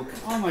no joke.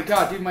 Oh my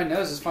God, dude, my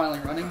nose is finally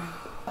running.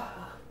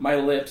 My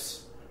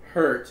lips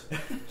hurt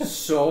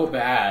so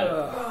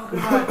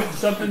bad.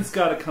 Something's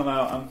got to come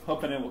out. I'm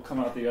hoping it will come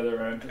out the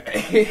other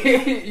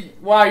end.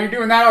 Wow, you're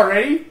doing that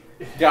already?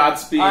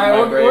 Godspeed, All right, my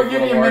we'll brave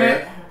give you little a warrior.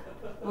 minute.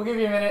 We'll give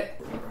you a minute.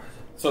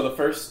 So the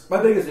first,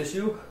 My biggest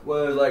issue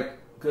was like,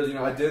 because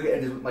I did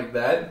it and just like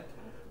that,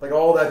 like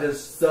all that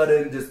just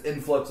sudden just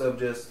influx of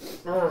just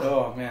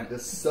oh man.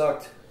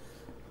 sucked.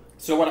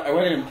 So when I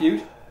went in and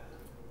puked,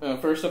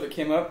 first stuff that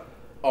came up,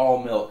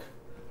 all milk.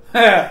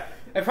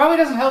 It probably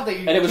doesn't help that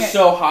you And it was can't-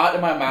 so hot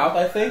in my mouth,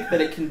 I think, that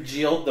it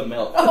congealed the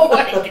milk. Oh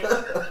my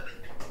God.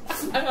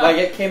 Like,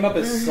 it came up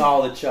as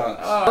solid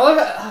chunks. I love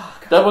it. Oh,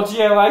 Double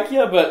G, I like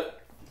you,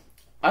 but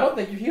I don't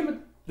think you're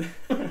human.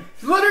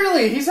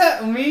 literally, he's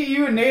had me,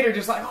 you, and Nate are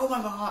just like, oh my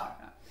God.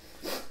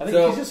 I think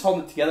So- he's just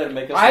holding it together to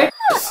make us I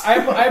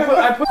look-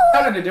 put it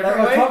out in a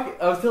different way.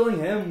 I was telling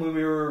him when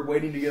we were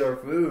waiting to get our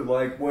food,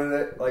 like when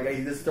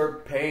I just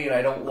start pain,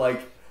 I don't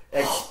like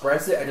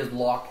express it, I just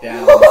lock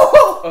down.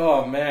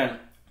 Oh, man.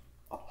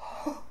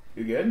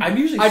 You good? I'm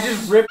usually... I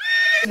just ripped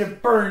and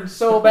it burned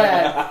so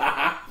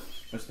bad.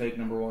 Mistake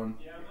number 1.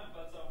 Yeah, my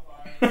butt's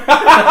on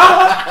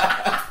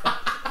fire.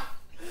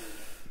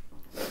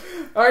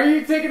 Are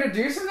you taking a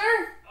deuce in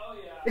there? Oh,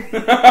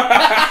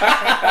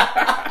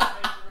 yeah.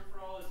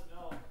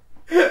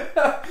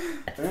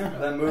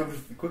 That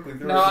moved quickly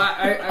through. No,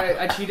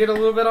 I cheated a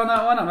little bit on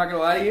that one. I'm not gonna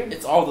lie to you.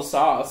 It's all the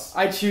sauce.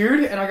 I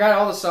chewed and I got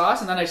all the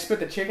sauce, and then I spit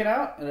the chicken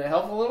out, and it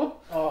helped a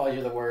little. Oh,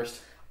 you're the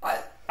worst.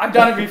 I've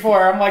done it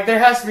before. I'm like, there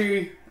has to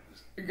be,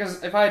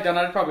 because if I had done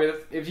it, I'd probably,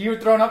 if you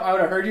had thrown up, I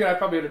would have heard you, and I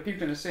probably would have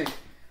peeped in the sink.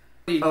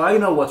 Oh, I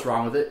know what's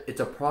wrong with it. It's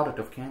a product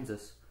of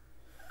Kansas.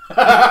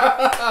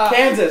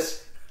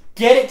 Kansas,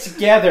 get it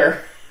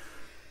together.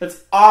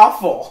 That's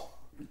awful.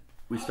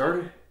 We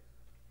started.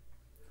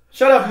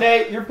 Shut up,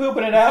 Nate. You're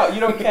pooping it out. You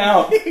don't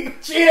count.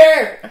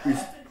 Cheater! I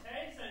just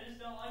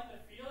don't like the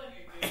feeling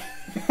it gives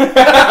me.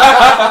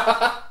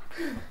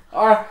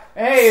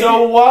 Hey,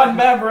 So one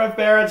member of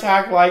Bear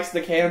Attack likes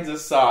the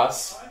Kansas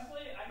sauce.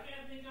 Honestly, I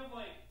can't think of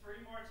like 3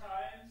 more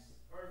times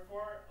or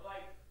 4.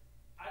 Like,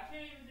 I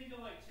can't even think of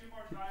like 2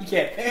 more times. You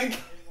can't think? In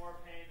more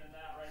pain than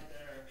that right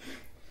there.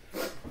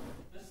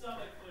 This is not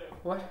like flu.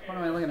 What? What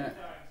am I looking at?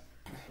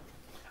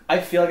 I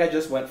feel like I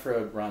just went for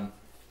a run.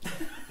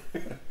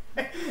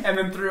 and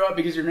then threw up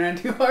because you ran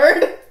too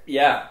hard?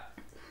 Yeah.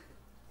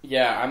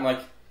 Yeah, I'm like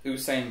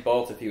Usain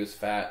Bolt if he was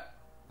fat.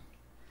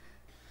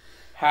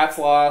 Hats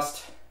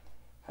lost.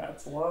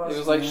 Hats lost. It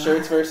was like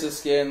shirts versus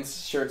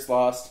skins. Shirts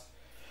lost.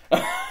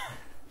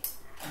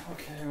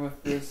 Okay,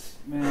 with this,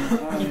 man.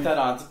 Keep that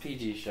on. It's a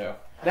PG show.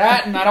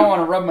 That, and I don't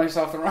want to rub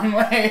myself the wrong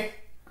way.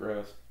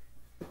 Gross.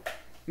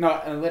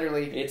 No,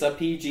 literally. It's a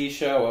PG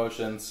show,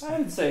 Oceans. I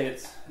would say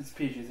it's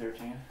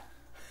PG-13.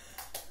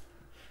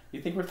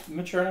 You think we're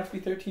mature enough to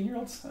be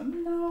 13-year-olds?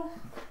 No.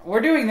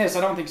 We're doing this,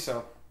 I don't think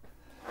so.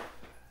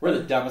 We're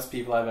the dumbest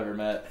people I've ever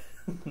met.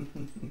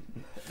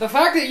 The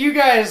fact that you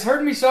guys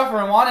heard me suffer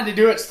and wanted to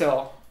do it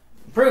still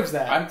proves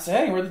that. I'm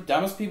saying we're the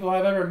dumbest people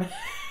I've ever met.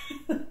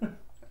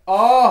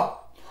 Oh.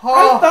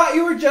 I thought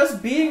you were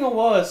just being a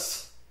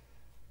wuss.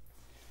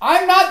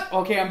 I'm not.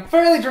 Okay, I'm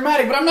fairly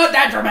dramatic, but I'm not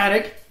that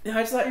dramatic. Yeah,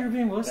 I just thought you were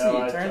being wussy.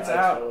 No, Turns I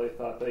out, totally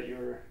thought that you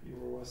were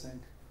wussing.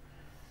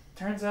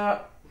 turns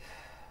out,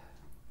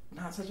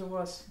 not such a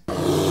wuss.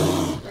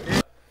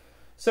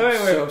 So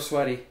anyway, So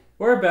sweaty.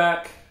 we're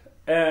back,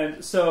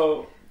 and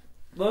so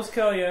Los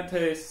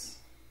Calientes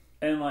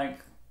and like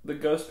the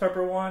ghost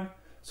pepper one.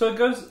 So it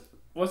goes.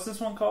 What's this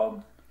one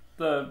called?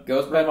 The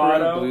Ghost pepper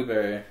Bravado? and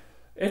blueberry.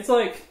 It's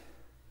like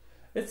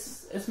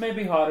it's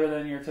maybe hotter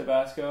than your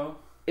Tabasco.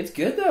 It's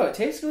good though. It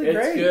tastes really It's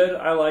great. good.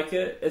 I like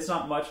it. It's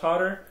not much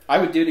hotter. I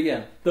would do it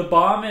again. The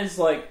bomb is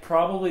like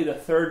probably the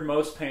 3rd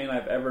most pain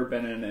I've ever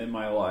been in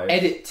my life.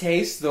 And it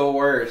tastes the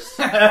worst.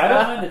 I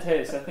don't mind the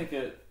taste. I think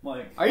it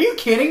like Are you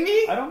kidding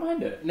me? I don't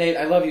mind it. Nate,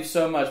 I love you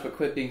so much, but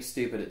quit being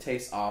stupid. It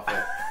tastes awful.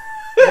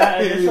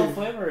 That initial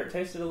flavor, it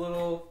tasted a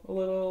little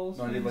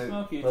sweet and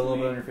smoky. Put a little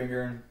to bit on me. your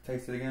finger and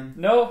taste it again.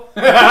 No.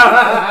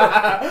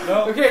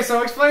 No. Okay,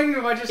 so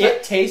explain what you said.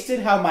 It tasted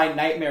how my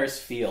nightmares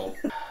feel.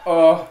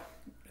 Oh,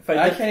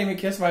 I can't even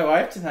kiss my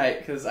wife tonight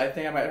because I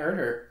think I might hurt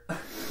her.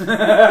 Because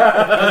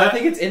I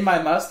think it's in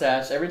my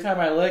mustache. Every time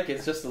I lick,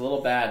 it's just a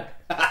little bad.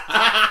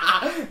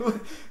 I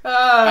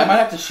might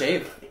have to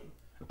shave.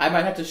 I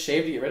might have to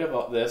shave to get rid of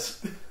all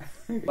this.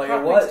 Like,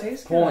 at what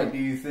point do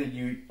you think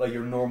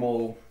your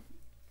normal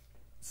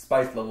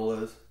spice level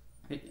is?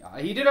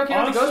 He did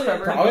okay with the ghost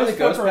pepper. Probably the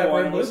ghost pepper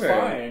one and was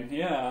blueberry. fine.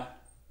 Yeah.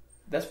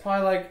 That's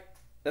probably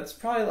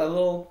a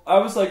little. I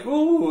was like,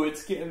 ooh,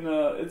 it's getting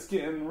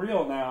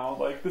real now.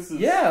 Like this is.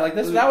 Yeah, like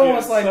this. This That is one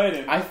was like,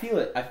 exciting. I feel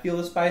it. I feel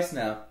the spice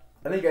now.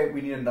 I think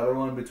we need another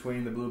one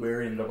between the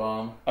blueberry and the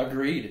bomb.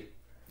 Agreed.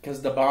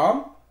 Because the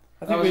bomb.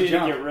 I That think was we a need to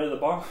jump. get rid of the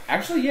bomb.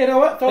 Actually, you know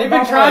what? Throw They've the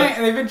been bomb trying.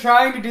 away. They've been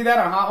trying to do that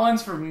on Hot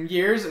Ones for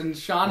years, and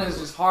Sean is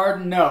just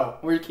hard. No,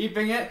 we're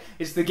keeping it.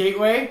 It's the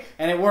gateway,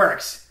 and it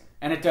works,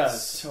 and it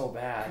does. So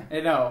bad.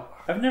 I know.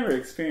 I've never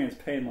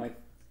experienced pain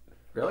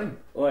Really?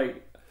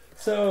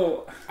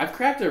 so. I've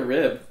cracked a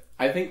rib.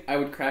 I think I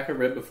would crack a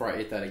rib before I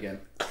ate that again.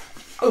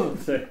 Oh,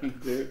 dang,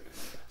 dude.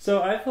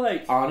 So I've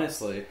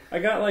Honestly. I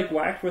got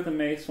whacked with a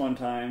mace one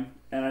time,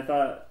 and I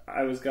thought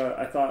I was gonna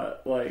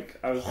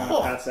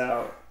pass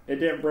out. It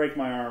didn't break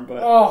my arm, but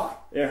Oh,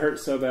 it hurt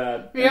so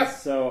bad. Yep, And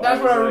so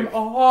that's what I remember.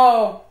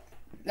 Oh,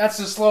 that's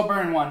the slow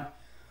burn one.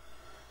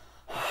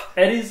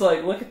 Eddie's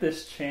like, look at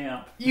this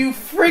champ. You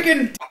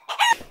freaking.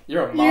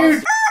 You're a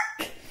monster.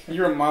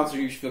 You're a monster.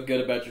 You should feel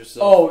good about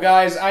yourself. Oh,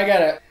 guys, I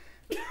gotta.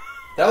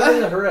 That was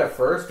gonna hurt at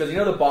first, because you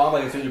know the bomb,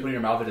 like as soon as you put it in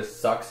your mouth, it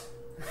just sucks.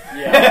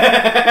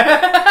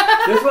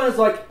 Yeah. This one is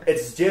like,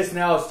 it's just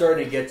now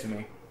starting to get to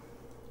me.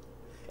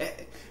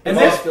 And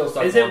The bomb this, still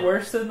sucks Is it more.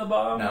 worse than the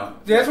bomb? No.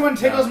 this one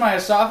tickles No. my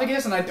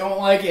esophagus, and I don't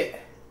like it.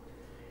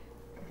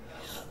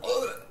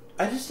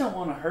 I just don't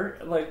want to hurt.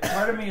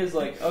 Part of me is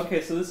like,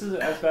 okay, so this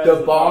isn't as bad The as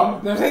the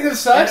bomb? The thing that And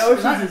sucks.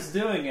 Oceans is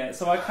doing it,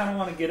 so I kind of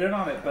want to get in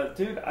on it. But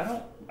dude, I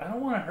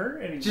don't want to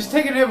hurt anymore. Just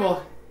take a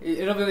nibble.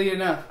 It'll be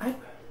enough.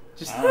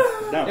 Just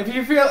No. if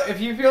you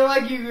feel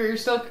like you're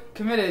still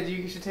committed,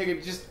 you should take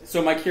it. Just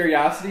So my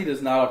curiosity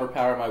does not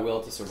overpower my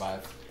will to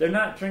survive. They're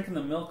not drinking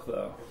the milk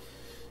though.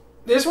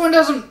 this one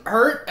doesn't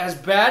hurt as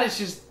bad. It's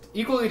just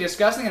equally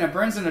disgusting, and it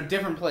burns in a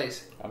different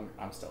place.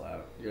 I'm still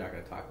out. You're not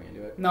going to talk me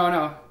into it.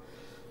 No.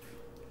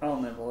 I'll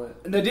nibble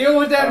it. The deal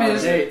with them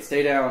is Nate,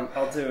 stay down.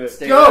 I'll do it.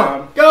 Stay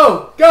go,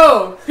 down.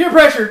 go, peer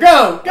pressure,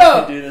 go. I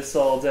can do this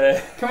all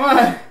day. Come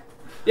on.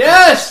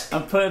 Yes.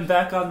 I'm putting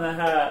back on the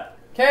hat.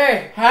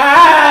 Okay.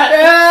 Hat.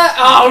 Yeah.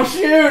 Oh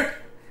shoot.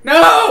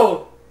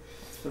 No.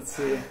 Let's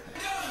see.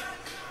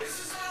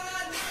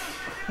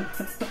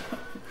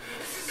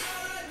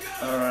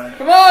 Alright.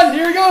 Come on.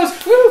 Here it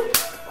goes. Woo.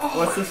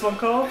 What's this one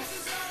called?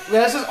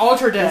 Yeah, this is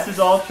Ultra Death. This is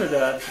Ultra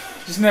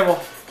Death. Just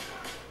nibble.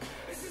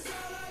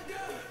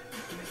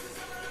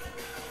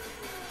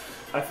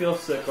 I feel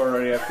sick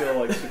already. I feel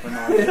like super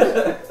nauseous.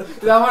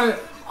 That one.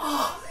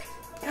 Oh,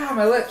 God,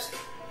 my lips.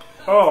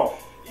 Oh.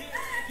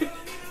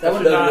 That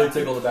one should does not- really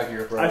tickle the back of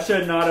your throat. I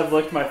should not have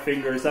licked my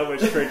fingers. That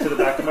went straight to the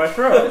back of my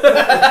throat.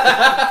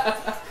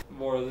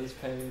 More of this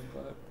pain,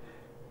 but...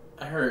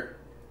 I hurt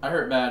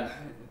bad.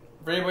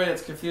 For anybody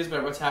that's confused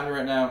about what's happening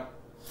right now,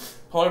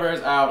 Polar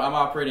Bear's out. I'm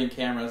operating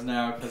cameras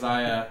now because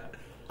I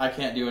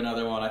can't do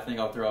another one. I think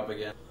I'll throw up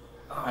again.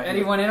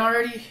 Eddie went in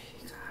already.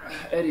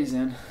 Eddie's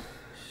in.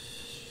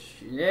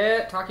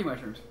 Yeah, Taki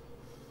mushrooms.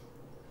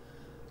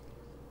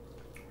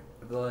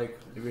 I feel like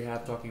if we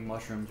have talking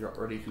mushrooms, you're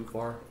already too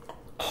far.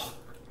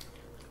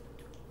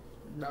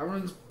 That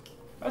one's.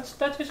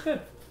 That tastes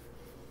good.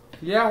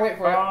 Yeah, wait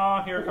for it.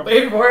 Ah, here it comes.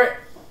 Wait for it.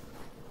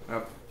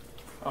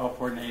 Oh,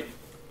 poor Nate.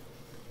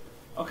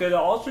 Okay, the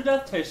Ultra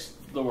Death tastes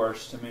the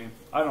worst to me.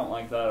 I don't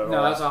like that at all.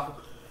 No, that's awful.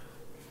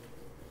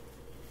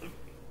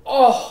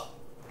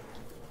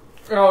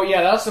 Oh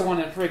yeah, that's the one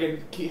that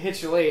friggin'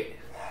 hits you late.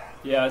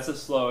 Yeah, it's a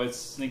slow. It's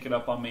sneaking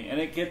up on me, and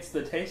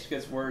the taste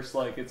gets worse.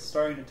 Like it's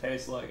starting to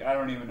taste like I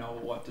don't even know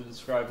what to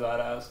describe that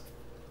as.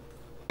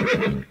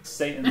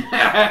 Satan.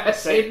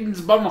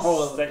 Satan's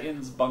bumhole.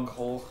 Satan's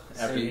bunghole.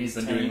 After he's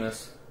been doing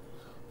this.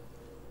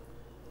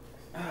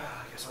 I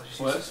guess I'll just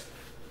What? use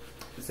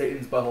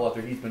Satan's butthole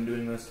after he's been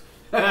doing this.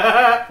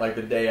 this. Like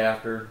the day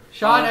after.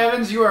 Sean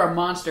Evans, you are a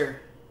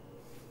monster.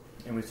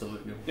 And we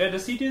salute you. Yeah,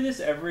 does he do this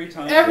every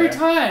time? Every Yeah.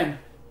 time.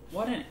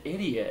 What an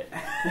idiot!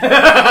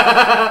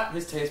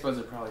 His taste buds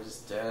are probably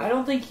just dead. I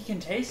don't think he can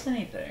taste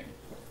anything.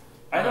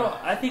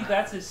 I think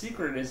that's his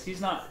secret. Is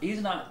he's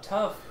not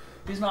tough.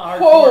 He's not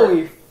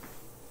hardcore.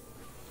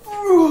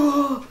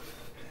 Holy.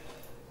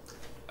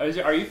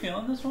 Are you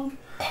feeling this one?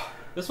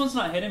 This one's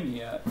not hitting me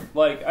yet.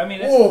 Like, I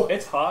mean, Oh.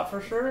 it's hot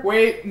for sure.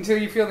 Wait until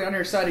you feel the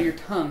underside of your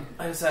tongue.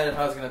 I decided if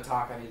I was going to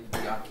talk, I needed to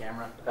be on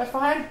camera. That's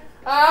fine.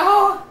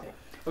 Ow!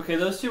 Okay,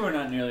 those two are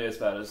not nearly as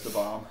bad as the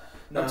bomb.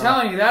 I'm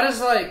telling you, that is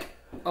like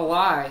a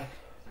lie.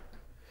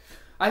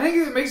 I think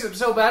it makes it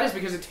so bad is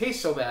because it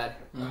tastes so bad.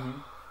 Mm-hmm.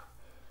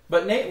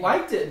 But Nate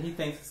liked it, and he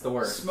thinks it's the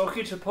worst.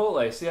 Smoky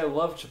Chipotle. See, I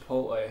love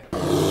Chipotle.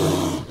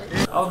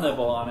 I'll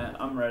nibble on it.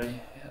 I'm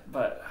ready.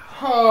 But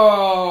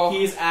Oh.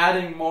 He's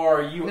adding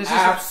more, you This is-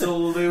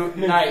 absolute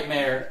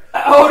nightmare.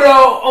 Oh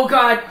no! Oh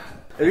god!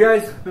 Have you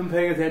guys been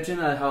paying attention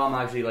on how I'm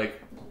actually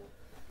like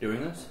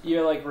Doing this?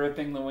 You're like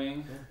ripping the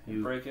wing,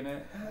 You breaking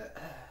it.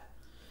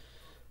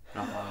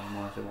 not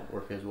anymore, so it won't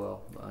work as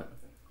well. But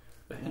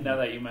Now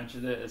that you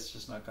mentioned it, it's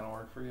just not gonna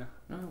work for you.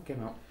 no, it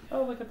came out.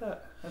 Oh, look at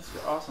that. That's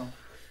awesome.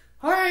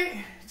 All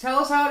right, tell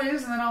us how it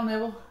is, and then I'll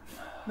nibble.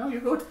 No, you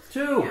go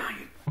too.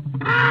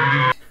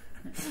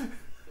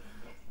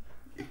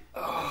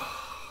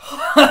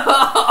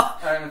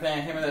 Alright,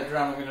 Nathaniel, hand me that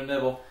drum. I'm gonna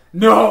nibble.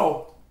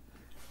 No.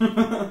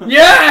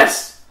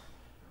 Yes.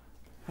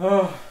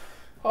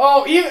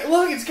 Oh, even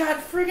look, it's got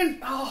freaking.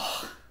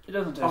 Oh. It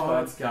doesn't taste Oh,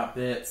 bad. it's got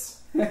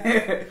bits.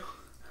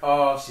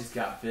 Oh, she's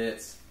got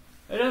bits.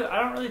 I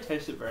don't really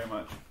taste it very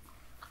much.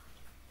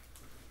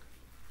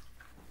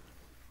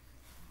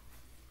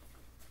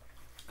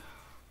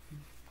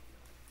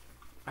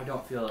 I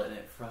don't feel it in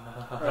it.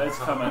 Right, it's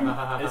coming.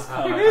 It's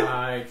coming.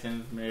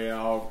 Frightens me.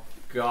 Oh,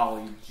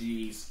 golly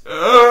jeez.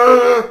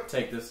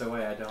 Take this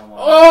away. I don't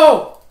want it.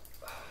 Oh.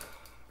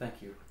 Thank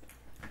you.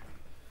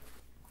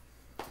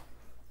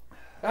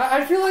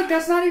 I feel like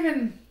that's not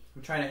even.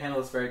 I'm trying to handle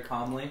this very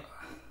calmly.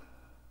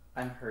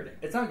 I'm hurting.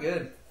 It's not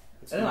good.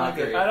 It's I don't not like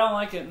it. great. I don't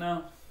like it.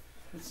 No,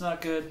 it's not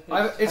good.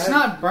 It's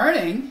not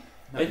burning.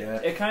 Not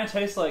yet. It kind of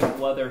tastes like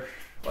leather,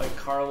 like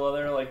car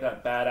leather, like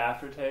that bad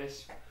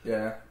aftertaste.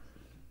 Yeah.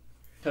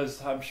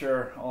 Because I'm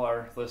sure all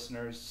our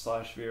listeners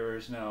 /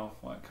 viewers know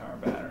what car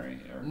battery.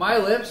 Or My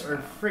lips are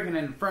freaking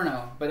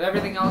inferno, but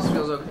everything else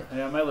feels okay.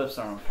 Yeah, my lips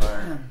are on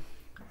fire.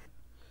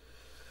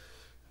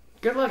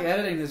 Good luck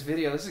editing this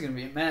video. This is gonna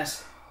be a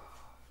mess.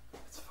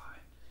 It's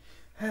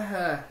fine.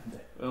 Hey,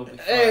 It'll be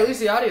fine. at least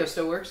the audio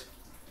still works.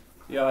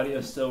 The audio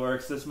still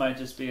works. This might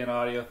just be an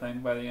audio thing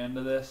by the end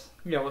of this.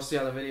 Yeah, we'll see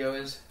how the video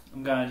is.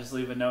 I'm gonna just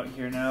leave a note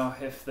here now.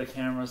 If the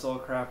camera's all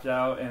crapped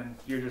out and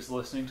you're just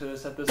listening to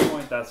this at this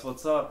point, that's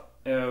what's up.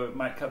 It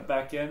might cut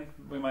back in.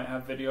 We might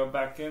have video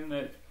back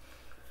in.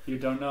 You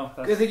don't know.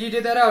 Good thing you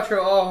did that outro.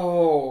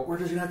 Oh, We're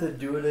just gonna have to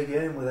do it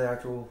again with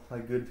actual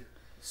good.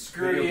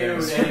 Screw Video you,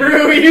 games. Danny.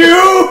 screw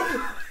you!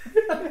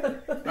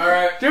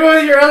 Alright. Do it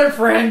with your other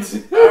friends.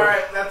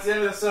 Alright, that's the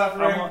end of the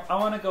suffering. I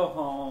want to go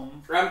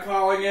home. I'm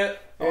calling it.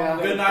 Yeah.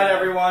 Good night,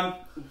 everyone.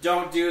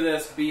 Don't do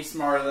this. Be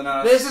smarter than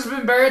us. This has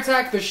been Bear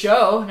Attack, the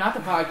show, not the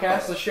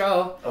podcast, the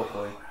show.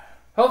 Hopefully.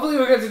 Hopefully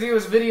we'll get to do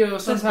this video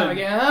sometime been-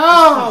 again.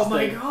 Oh This is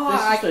my the-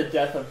 god! This is the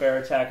death of Bear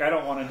Attack. I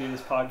don't want to do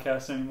this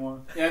podcast anymore.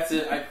 That's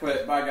it. I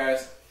quit. Bye,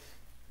 guys.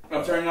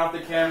 I'm turning off the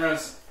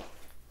cameras.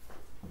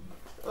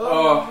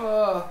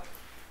 Oh.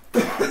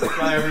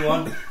 Bye,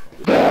 everyone.